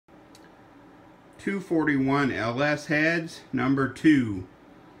241 LS heads, number 2.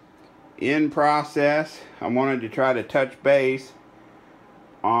 In process. I wanted to try to touch base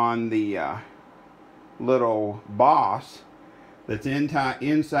on the little boss that's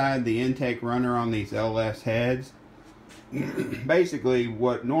inside the intake runner on these LS heads. Basically,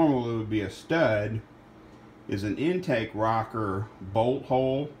 what normally would be a stud is an intake rocker bolt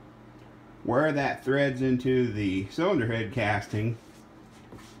hole. Where that threads into the cylinder head casting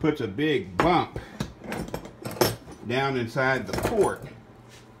puts a big bump down inside the port.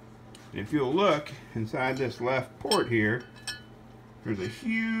 If you'll look inside this left port here, there's a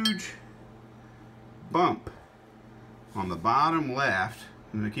huge bump on the bottom left.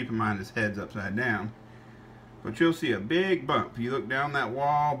 And keep in mind this head's upside down, but you'll see a big bump. You look down that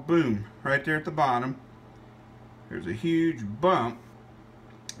wall, boom, right there at the bottom, there's a huge bump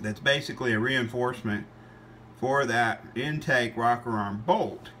that's basically a reinforcement for that intake rocker arm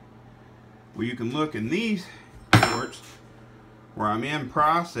bolt. Well, you can look in these ports where I'm in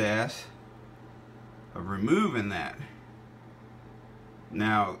process of removing that.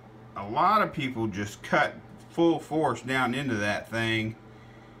 Now, a lot of people just cut full force down into that thing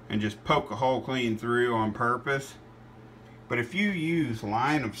and just poke a hole clean through on purpose. But if you use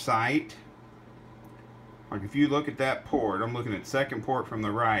line of sight, like if you look at that port, I'm looking at second port from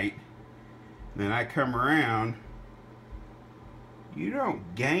the right, then I come around, you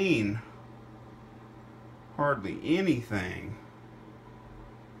don't gain hardly anything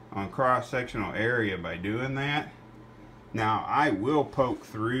on cross-sectional area by doing that. Now, I will poke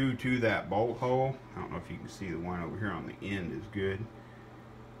through to that bolt hole. I don't know if you can see the one over here on the end is good,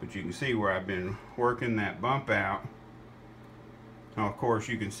 but you can see where I've been working that bump out. Now, of course,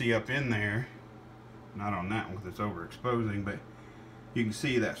 you can see up in there, not on that one because it's overexposing, but you can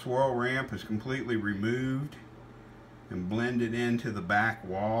see that swirl ramp is completely removed and blended into the back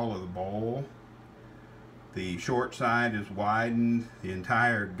wall of the bowl. The short side is widened. The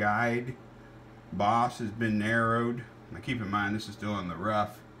entire guide boss has been narrowed. Now keep in mind this is still in the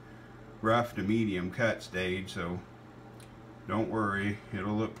rough to medium cut stage, so don't worry,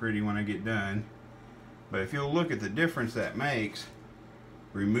 it'll look pretty when I get done. But if you'll look at the difference that makes,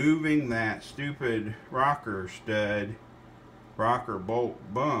 removing that stupid rocker stud, rocker bolt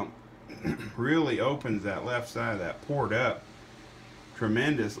bump really opens that left side of that port up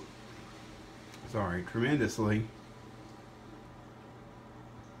tremendously.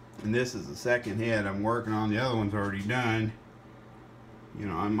 And this is the second head I'm working on. The other one's already done. You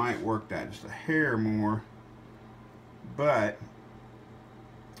know, I might work that just a hair more, but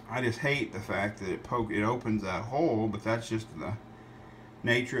I just hate the fact that it opens that hole. But that's just the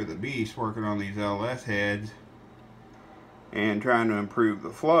nature of the beast, working on these LS heads and trying to improve the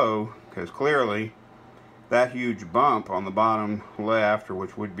flow, because clearly that huge bump on the bottom left, or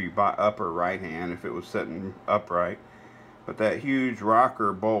which would be upper right hand if it was sitting upright, but that huge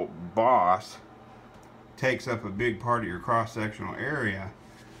rocker bolt boss takes up a big part of your cross-sectional area.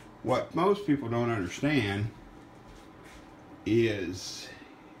 What most people don't understand is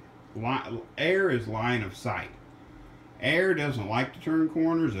air is line of sight. Air doesn't like to turn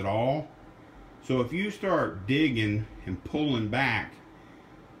corners at all. So if you start digging and pulling back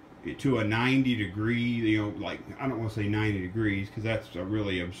to a 90 degree, you know, like, I don't want to say 90 degrees because that's a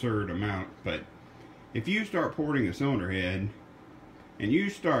really absurd amount, but if you start porting a cylinder head and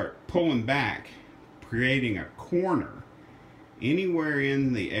you start pulling back, creating a corner anywhere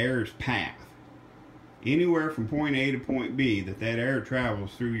in the air's path, anywhere from point A to point B that air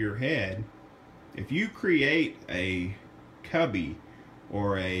travels through your head, if you create a cubby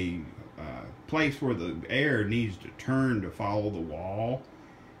or a place where the air needs to turn to follow the wall,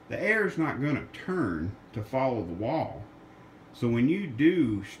 the air is not going to turn to follow the wall. So when you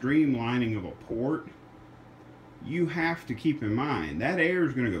do streamlining of a port, you have to keep in mind that air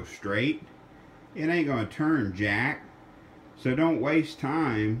is going to go straight. It ain't going to turn jack. So don't waste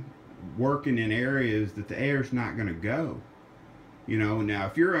time working in areas that the air's not going to go. You know, now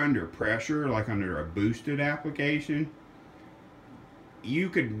if you're under pressure, like under a boosted application, you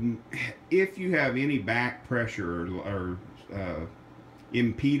could, if you have any back pressure or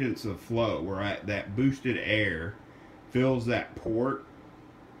impedance of flow where that boosted air fills that port,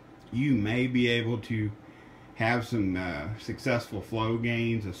 you may be able to have some successful flow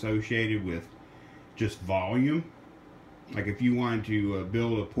gains associated with just volume. Like if you wanted to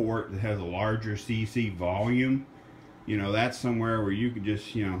build a port that has a larger CC volume, you know, that's somewhere where you could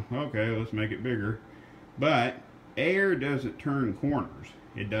just, you know, okay, let's make it bigger. But air doesn't turn corners.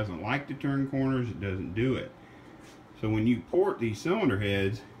 It doesn't like to turn corners. It doesn't do it. So when you port these cylinder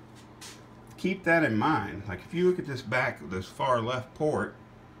heads, keep that in mind. Like if you look at this back of this far left port,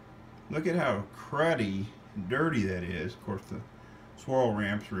 Look at how cruddy, dirty that is. Of course, the swirl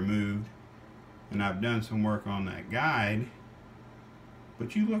ramp's removed, and I've done some work on that guide.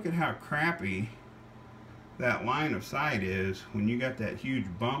 But you look at how crappy that line of sight is when you got that huge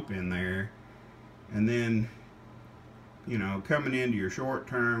bump in there, and then, you know, coming into your short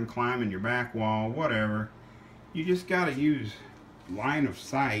term, climbing your back wall, whatever. You just got to use line of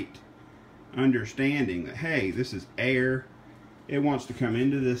sight, understanding that, hey, this is air. It wants to come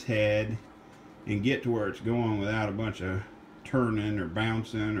into this head and get to where it's going without a bunch of turning or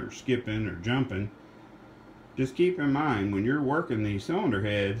bouncing or skipping or jumping. Just keep in mind, when you're working these cylinder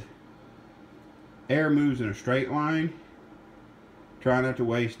heads, air moves in a straight line. Try not to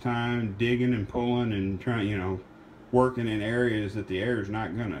waste time digging and pulling and trying, you know, working in areas that the air is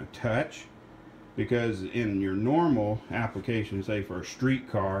not going to touch. Because in your normal application, say for a street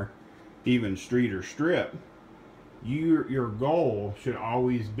car, even street or strip, your goal should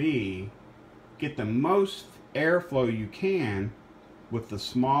always be get the most airflow you can with the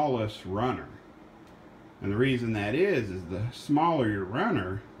smallest runner. And the reason that is the smaller your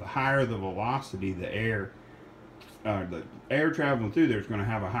runner, the higher the velocity the air traveling through there is going to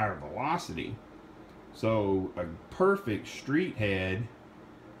have a higher velocity. So a perfect street head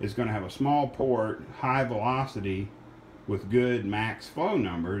is going to have a small port, high velocity, with good max flow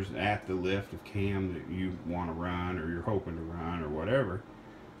numbers at the lift of cam that you want to run or you're hoping to run or whatever.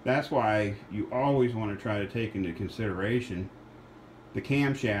 That's why you always want to try to take into consideration the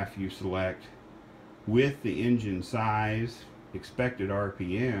camshaft you select with the engine size, expected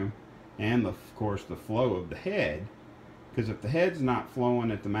RPM, and of course the flow of the head. Because if the head's not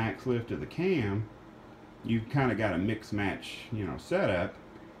flowing at the max lift of the cam, you've kind of got a mix match, you know, setup,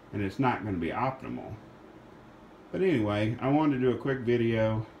 and it's not going to be optimal. But anyway, I wanted to do a quick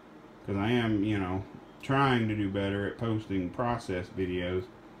video because I am, you know, trying to do better at posting process videos.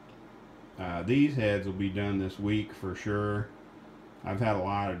 These heads will be done this week for sure. I've had a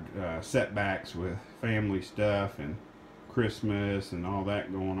lot of setbacks with family stuff and Christmas and all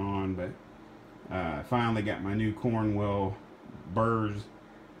that going on, but I finally got my new Cornwell burrs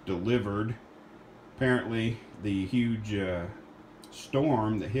delivered. Apparently the huge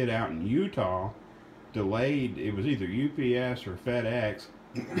storm that hit out in Utah delayed, it was either UPS or FedEx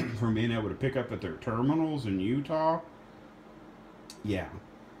from being able to pick up at their terminals in Utah. Yeah,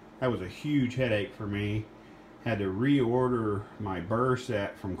 that was a huge headache for me. Had to reorder my burr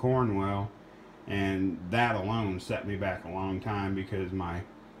set from Cornwell, and that alone set me back a long time because my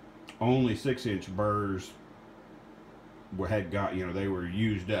only 6-inch burrs had got, you know, they were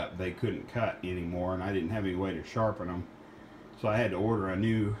used up. They couldn't cut anymore, and I didn't have any way to sharpen them. So I had to order a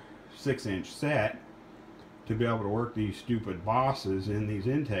new 6-inch set to be able to work these stupid bosses in these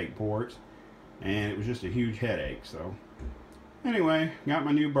intake ports, and it was just a huge headache. So anyway, got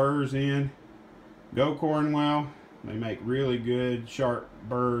my new burrs in. Go Cornwell. They make really good sharp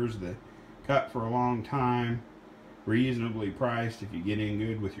burrs that cut for a long time, reasonably priced if you get in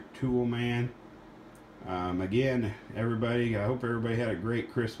good with your tool man. Again, everybody, I hope everybody had a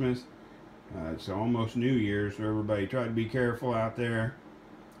great Christmas. It's almost New Year's, so everybody try to be careful out there.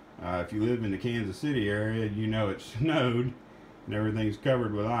 If you live in the Kansas City area, you know it snowed and everything's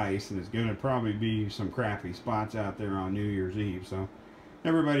covered with ice, and it's going to probably be some crappy spots out there on New Year's Eve. So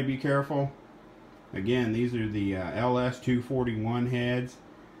everybody be careful. Again, these are the LS241 heads.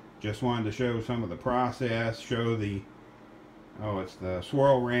 Just wanted to show some of the process, show the, it's the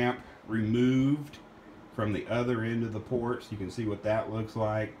swirl ramp removed from the other end of the ports. You can see what that looks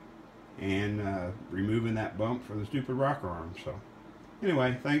like, and removing that bump for the stupid rocker arm. So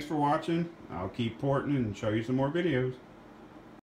anyway, thanks for watching. I'll keep porting and show you some more videos.